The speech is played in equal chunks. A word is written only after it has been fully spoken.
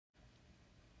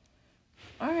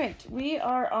All right, we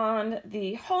are on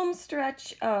the home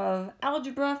stretch of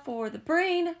algebra for the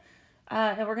brain,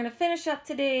 and we're going to finish up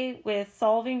today with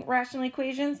solving rational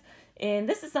equations. And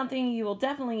this is something you will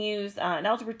definitely use in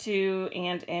Algebra 2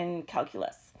 and in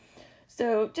calculus.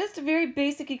 So just a very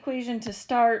basic equation to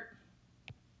start.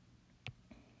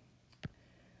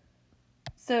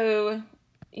 So,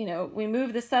 we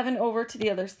move the 7 over to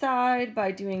the other side by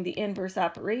doing the inverse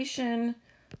operation.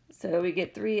 So we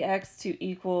get 3x to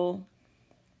equal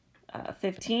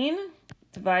 15,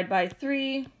 divide by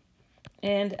 3,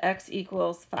 and x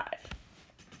equals 5.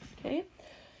 Okay,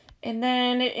 and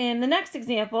then in the next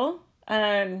example,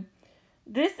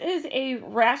 this is a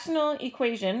rational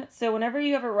equation. So whenever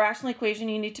you have a rational equation,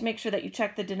 you need to make sure that you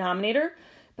check the denominator.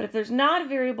 But if there's not a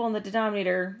variable in the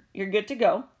denominator, you're good to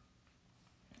go.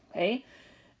 Okay,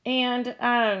 and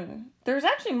there's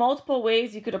actually multiple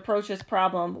ways you could approach this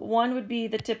problem. One would be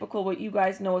the typical, what you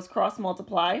guys know as cross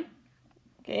multiply.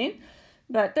 Okay,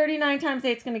 but 39 times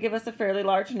 8 is going to give us a fairly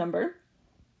large number.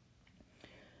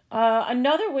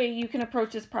 Another way you can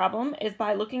approach this problem is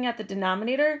by looking at the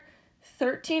denominator.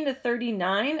 13 to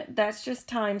 39, that's just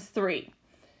times 3.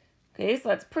 Okay, so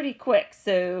that's pretty quick.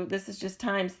 So this is just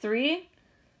times 3.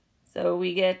 So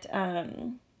we get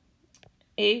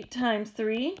 8 times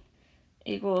 3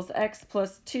 equals x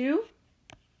plus 2.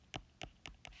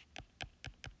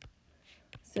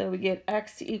 So we get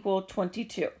x equal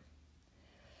 22.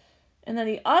 And then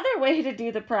the other way to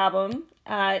do the problem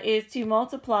is to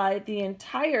multiply the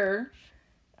entire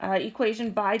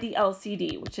equation by the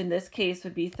LCD, which in this case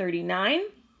would be 39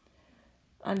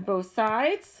 on both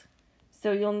sides.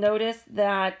 So you'll notice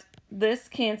that this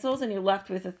cancels and you're left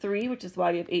with a 3, which is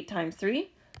why you have 8 times 3.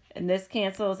 And this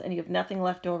cancels and you have nothing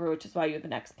left over, which is why you have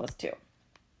an x plus 2.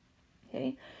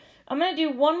 Okay, I'm going to do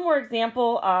one more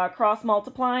example, cross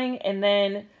multiplying, and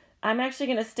then I'm actually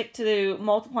going to stick to the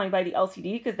multiplying by the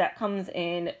LCD because that comes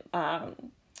in,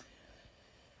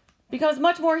 becomes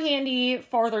much more handy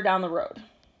farther down the road.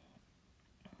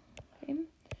 Okay.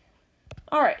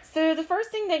 All right, so the first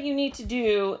thing that you need to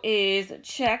do is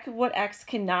check what x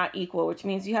cannot equal, which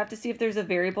means you have to see if there's a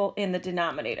variable in the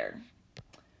denominator.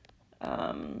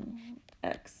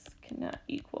 X cannot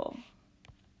equal.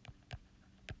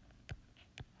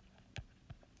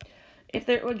 If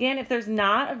there's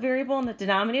not a variable in the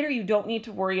denominator, you don't need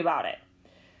to worry about it.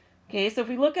 Okay, so if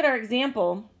we look at our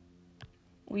example,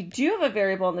 we do have a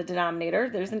variable in the denominator.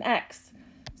 There's an x.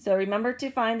 So remember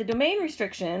to find the domain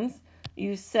restrictions.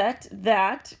 You set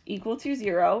that equal to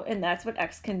 0, and that's what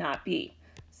x cannot be.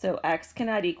 So x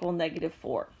cannot equal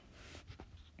 -4.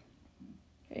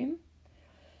 Okay.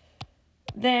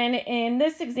 Then in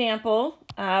this example,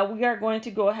 we are going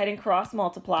to go ahead and cross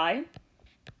multiply.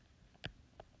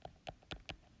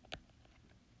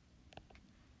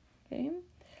 Okay.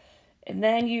 And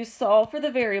then you solve for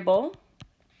the variable.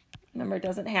 Remember, it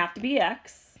doesn't have to be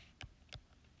x.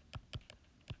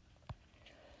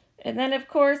 And then, of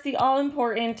course, the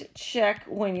all-important check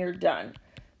when you're done.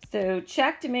 So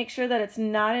check to make sure that it's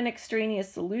not an extraneous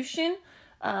solution,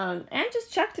 and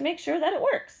just check to make sure that it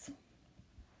works.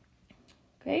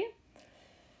 Okay.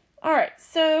 All right,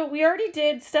 so we already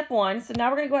did step 1, so now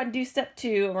we're going to go ahead and do step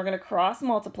 2, and we're going to cross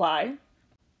multiply.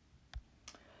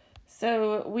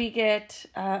 So we get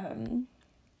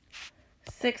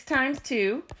 6 times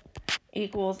 2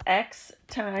 equals x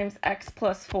times x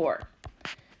plus 4.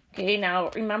 Okay, now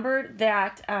remember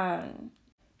that,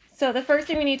 so the first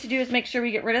thing we need to do is make sure we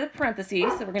get rid of the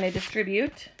parentheses. So we're going to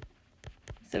distribute.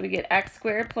 So we get x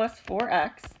squared plus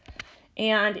 4x.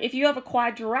 And if you have a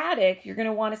quadratic, you're going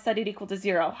to want to set it equal to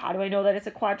 0. How do I know that it's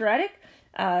a quadratic?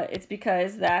 It's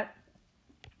because that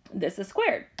this is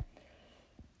squared.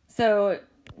 So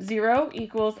 0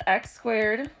 equals x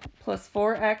squared plus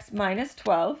 4x minus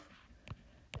 12.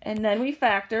 And then we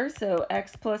factor, so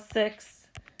x plus 6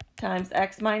 times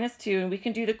x minus 2. And we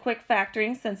can do the quick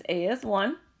factoring since a is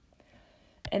 1.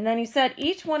 And then you set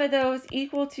each one of those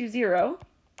equal to 0.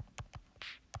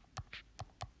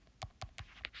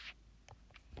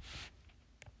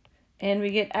 And we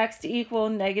get x to equal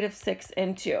 -6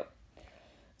 and 2.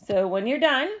 So when you're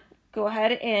done, go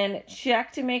ahead and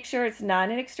check to make sure it's not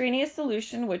an extraneous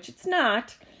solution, which it's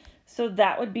not. So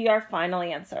that would be our final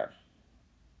answer.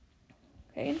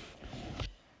 Okay.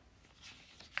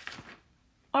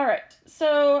 All right.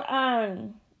 So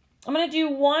I'm going to do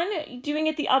doing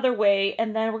it the other way,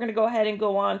 and then we're going to go ahead and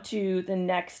go on to the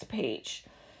next page.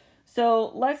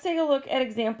 So let's take a look at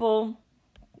example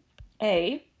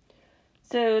A.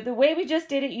 So the way we just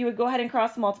did it, you would go ahead and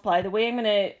cross multiply. The way I'm going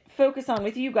to focus on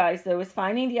with you guys, though, is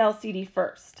finding the LCD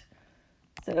first.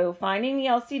 So finding the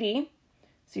LCD.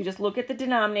 So you just look at the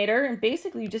denominator and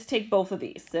basically you just take both of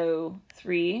these. So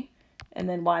 3 and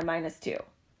then y minus 2.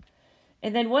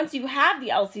 And then once you have the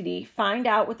LCD, find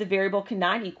out what the variable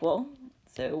cannot equal.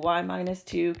 So y minus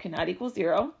 2 cannot equal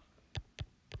 0.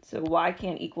 So y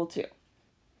can't equal 2.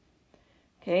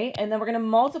 Okay, and then we're going to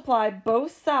multiply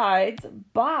both sides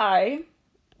by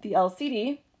the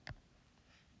LCD.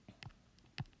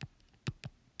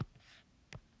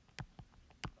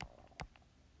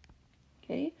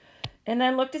 Okay, and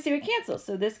then look to see what cancels.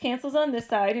 So this cancels on this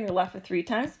side, and you're left with 3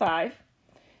 times 5.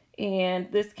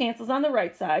 And this cancels on the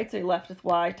right side, so you're left with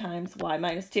y times y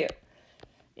minus 2.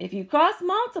 If you cross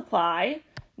multiply,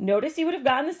 notice you would have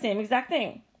gotten the same exact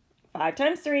thing. 5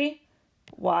 times 3,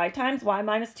 y times y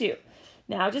minus 2.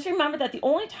 Now just remember that the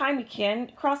only time we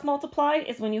can cross multiply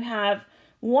is when you have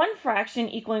one fraction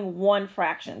equaling one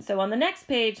fraction. So on the next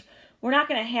page, we're not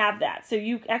going to have that. So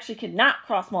you actually cannot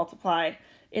cross multiply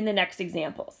in the next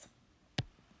examples.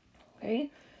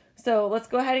 Okay, so let's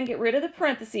go ahead and get rid of the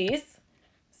parentheses.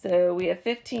 So we have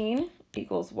 15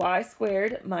 equals y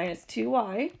squared minus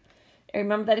 2y. And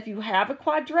remember that if you have a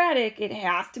quadratic, it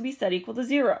has to be set equal to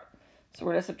 0. So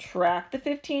we're going to subtract the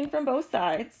 15 from both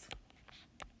sides.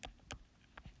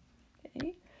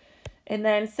 Okay. And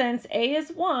then since a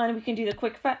is 1, we can do the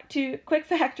quick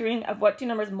factoring of what two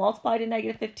numbers multiply to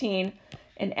negative 15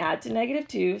 and add to negative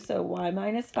 2. So y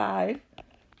minus 5,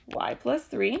 y plus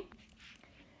 3.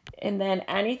 And then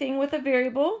anything with a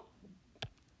variable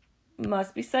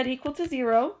must be set equal to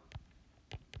 0.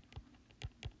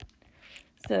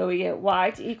 So we get y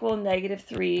to equal negative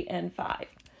 3 and 5.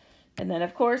 And then,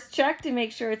 of course, check to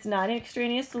make sure it's not an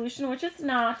extraneous solution, which it's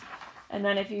not. And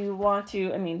then if you want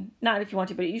to, not if you want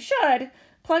to, but you should,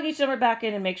 plug each number back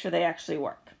in and make sure they actually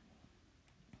work.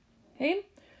 Okay?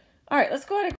 All right, let's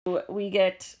go ahead and we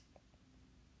get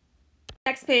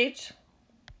next page.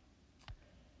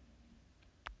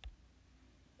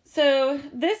 So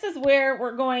this is where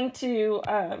we're going to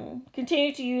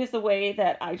continue to use the way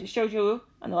that I just showed you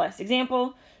on the last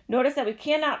example. Notice that we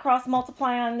cannot cross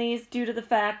multiply on these due to the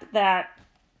fact that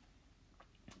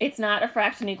it's not a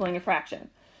fraction equaling a fraction.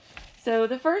 So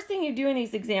the first thing you do in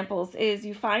these examples is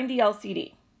you find the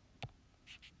LCD.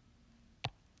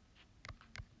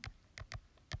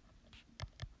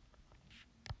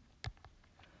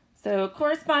 So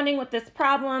corresponding with this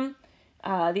problem,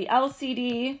 the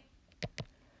LCD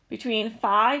between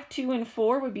 5, 2, and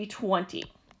 4 would be 20.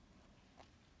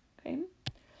 Okay.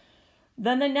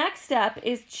 Then the next step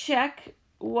is check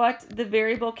what the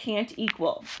variable can't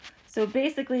equal. So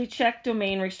basically check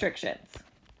domain restrictions.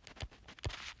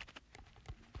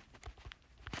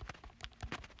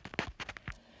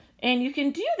 And you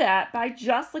can do that by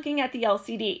just looking at the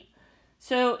LCD.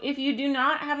 So if you do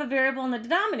not have a variable in the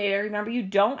denominator, remember you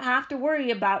don't have to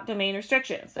worry about domain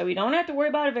restrictions. So we don't have to worry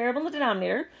about a variable in the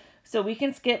denominator. So we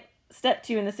can skip step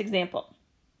 2 in this example.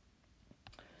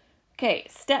 Okay,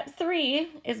 step 3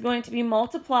 is going to be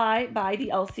multiply by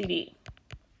the LCD.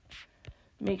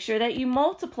 Make sure that you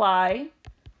multiply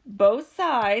both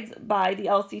sides by the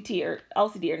LCD, or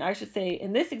I should say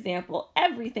in this example,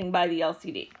 everything by the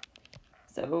LCD.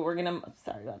 So we're going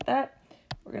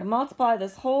to multiply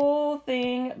this whole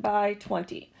thing by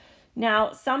 20.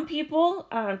 Now, some people,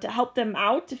 to help them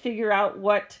out to figure out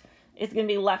what is going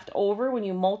to be left over when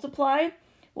you multiply,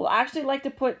 will actually like to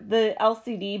put the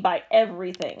LCD by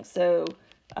everything. So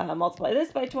multiply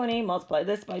this by 20, multiply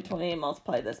this by 20, and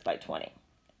multiply this by 20.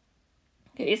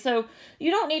 Okay, so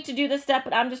you don't need to do this step,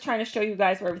 but I'm just trying to show you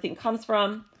guys where everything comes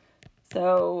from.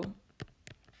 So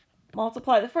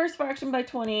multiply the first fraction by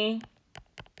 20,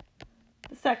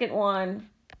 the second one,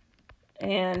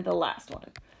 and the last one.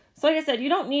 So like I said, you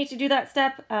don't need to do that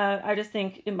step. I just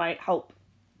think it might help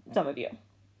some of you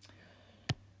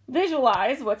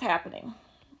visualize what's happening.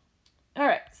 All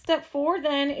right, step 4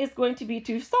 then is going to be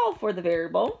to solve for the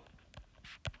variable.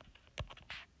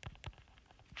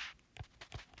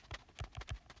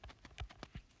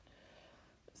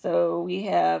 So we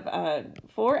have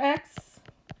 4x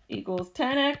equals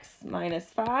 10x minus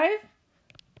 5.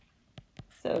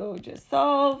 So just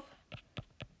solve.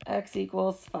 X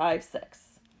equals 5,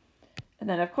 6. And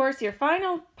then, of course, your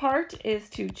final part is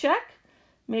to check.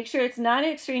 Make sure it's not an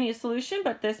extraneous solution,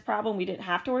 but this problem we didn't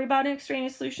have to worry about an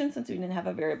extraneous solution since we didn't have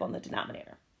a variable in the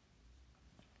denominator.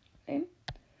 Okay.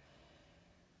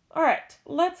 All right,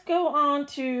 let's go on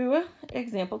to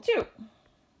example 2.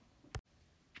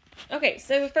 Okay,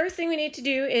 so the first thing we need to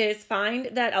do is find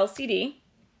that LCD.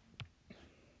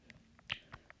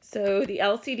 So the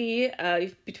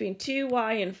LCD between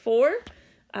 2y and 4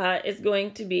 is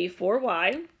going to be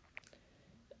 4y.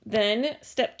 Then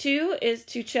step 2 is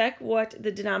to check what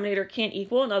the denominator can't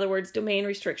equal, in other words, domain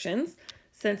restrictions.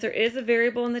 Since there is a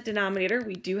variable in the denominator,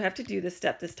 we do have to do this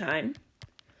step this time.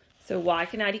 So y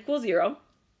cannot equal 0.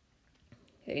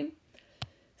 Okay.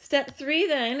 Step 3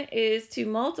 then is to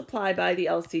multiply by the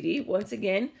LCD. Once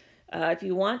again, if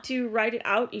you want to write it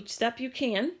out each step, you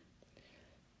can.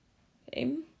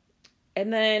 Okay.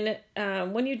 And then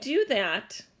when you do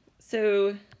that,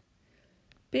 so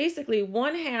basically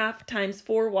 1/2 times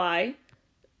 4y,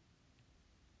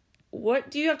 what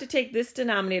do you have to take this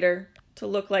denominator to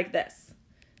look like this?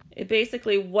 It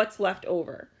basically what's left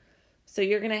over. So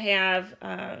you're going to have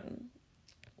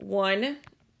 1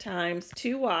 times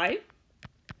 2y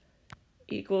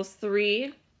equals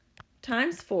 3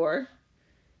 times 4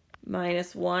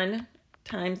 minus 1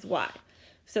 times y.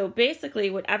 So basically,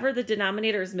 whatever the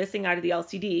denominator is missing out of the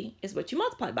LCD is what you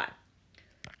multiply by.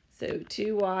 So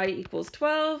 2y equals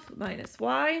 12 minus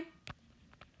y.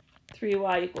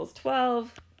 3y equals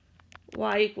 12.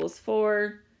 Y equals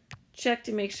 4. Check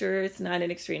to make sure it's not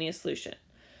an extraneous solution.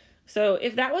 So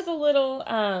if that was a little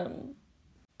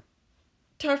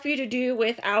tough for you to do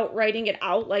without writing it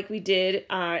out like we did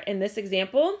in this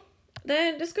example,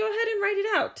 then just go ahead and write it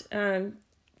out.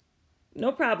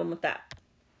 No problem with that.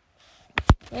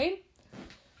 Okay.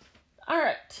 All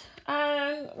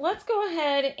right. Let's go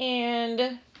ahead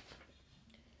and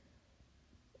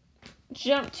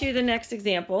jump to the next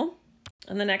example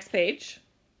on the next page.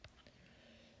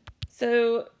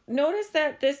 So notice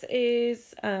that this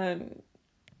is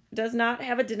does not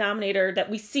have a denominator that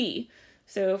we see.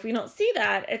 So if we don't see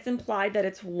that, it's implied that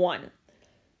it's 1.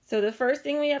 So the first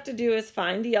thing we have to do is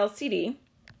find the LCD.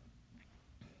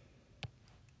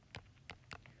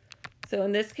 So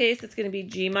in this case, it's going to be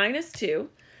g minus 2.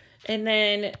 And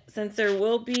then since there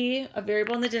will be a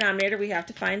variable in the denominator, we have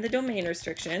to find the domain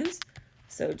restrictions.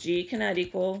 So g cannot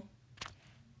equal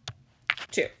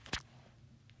 2.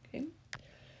 Okay.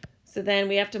 So then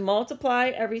we have to multiply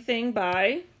everything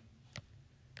by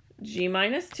g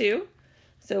minus 2.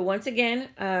 So once again,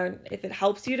 if it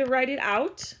helps you to write it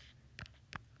out,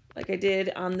 like I did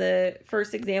on the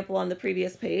first example on the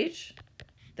previous page,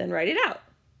 then write it out.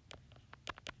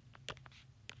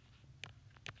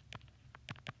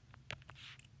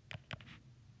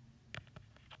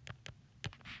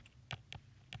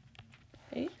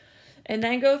 Okay. And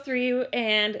then go through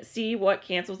and see what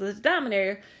cancels the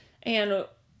denominator, and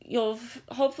you'll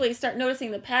hopefully start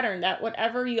noticing the pattern that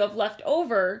whatever you have left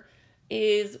over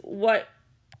is what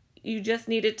you just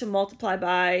needed to multiply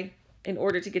by in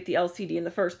order to get the LCD in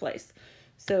the first place.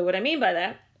 So what I mean by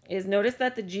that is notice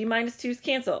that the g minus 2 is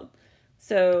canceled.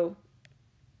 So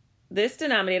this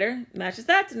denominator matches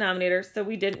that denominator, so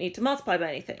we didn't need to multiply by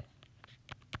anything.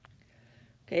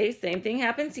 Okay, same thing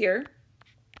happens here.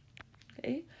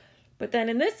 Okay, but then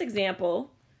in this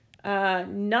example,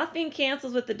 nothing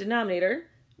cancels with the denominator.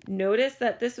 Notice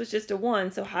that this was just a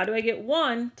 1, so how do I get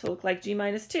 1 to look like g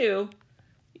minus 2?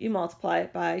 You multiply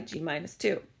it by g minus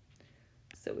 2.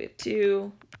 So we have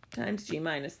 2 times g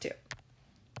minus 2.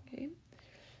 Okay.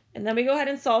 And then we go ahead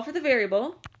and solve for the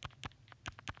variable.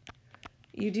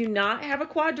 You do not have a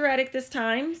quadratic this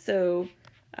time, so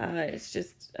it's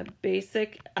just a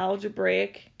basic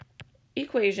algebraic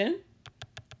equation.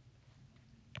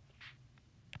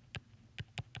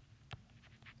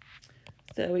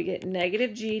 So we get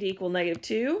negative g to equal negative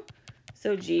 2,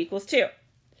 so g equals 2.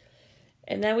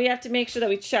 And then we have to make sure that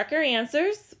we check our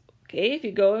answers. Okay, if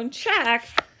you go and check,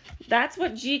 that's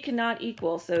what g cannot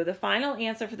equal. So the final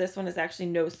answer for this one is actually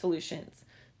no solutions.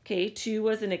 Okay, 2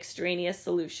 was an extraneous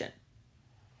solution.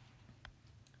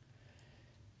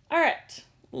 All right,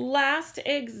 last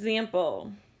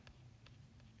example.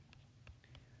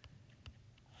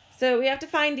 So we have to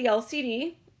find the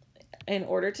LCD. In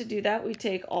order to do that, we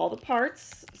take all the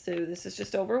parts. So this is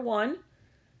just over 1.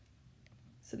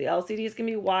 So the LCD is going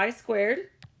to be y squared.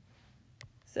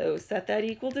 So set that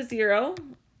equal to 0.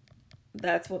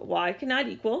 That's what y cannot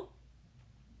equal.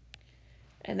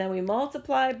 And then we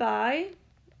multiply by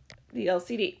the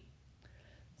LCD.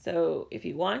 So if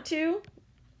you want to,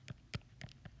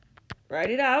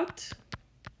 write it out.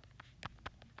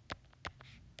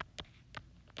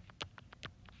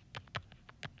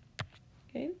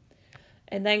 Okay.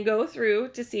 And then go through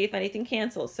to see if anything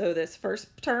cancels. So this first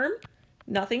term,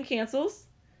 nothing cancels.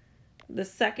 The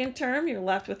second term, you're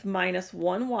left with minus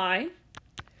 1y.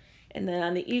 And then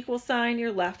on the equal sign,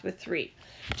 you're left with 3.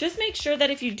 Just make sure that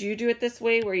if you do it this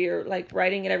way, where you're like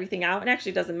writing everything out, and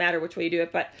actually it doesn't matter which way you do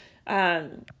it, but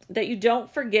that you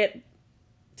don't forget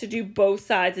to do both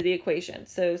sides of the equation.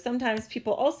 So sometimes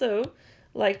people also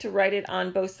like to write it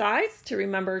on both sides to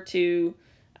remember to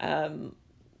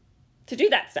do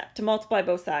that step, to multiply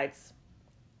both sides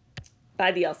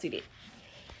by the LCD.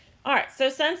 All right, so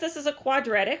since this is a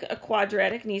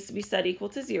quadratic needs to be set equal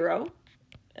to 0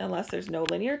 unless there's no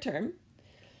linear term.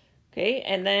 Okay,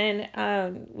 and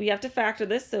then we have to factor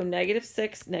this, so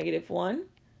 -6, -1,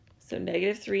 so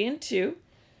 -3 and 2.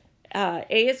 A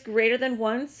is greater than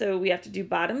 1, so we have to do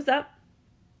bottoms up.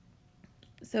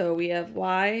 So we have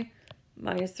y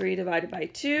minus 3 divided by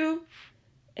 2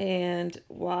 and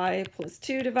y plus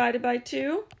 2 divided by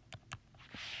 2.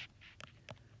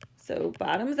 So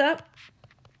bottoms up.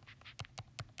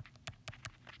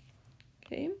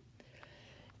 Okay,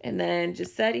 and then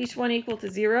just set each one equal to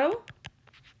 0.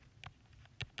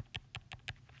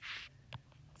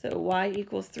 So y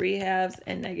equals 3/2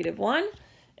 and -1.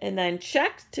 And then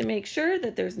check to make sure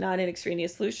that there's not an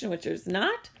extraneous solution, which there's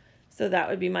not. So that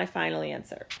would be my final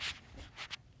answer.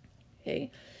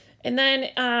 Okay, and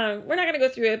then we're not going to go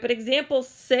through it, but example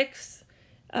 6,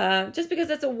 just because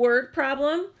it's a word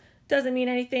problem doesn't mean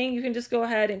anything. You can just go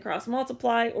ahead and cross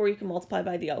multiply, or you can multiply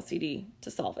by the LCD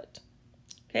to solve it.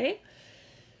 Okay,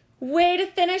 way to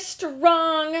finish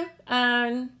strong.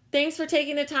 Thanks for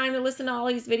taking the time to listen to all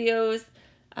these videos.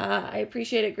 I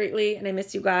appreciate it greatly, and I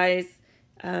miss you guys.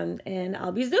 And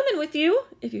I'll be Zooming with you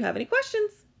if you have any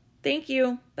questions. Thank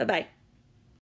you. Bye-bye.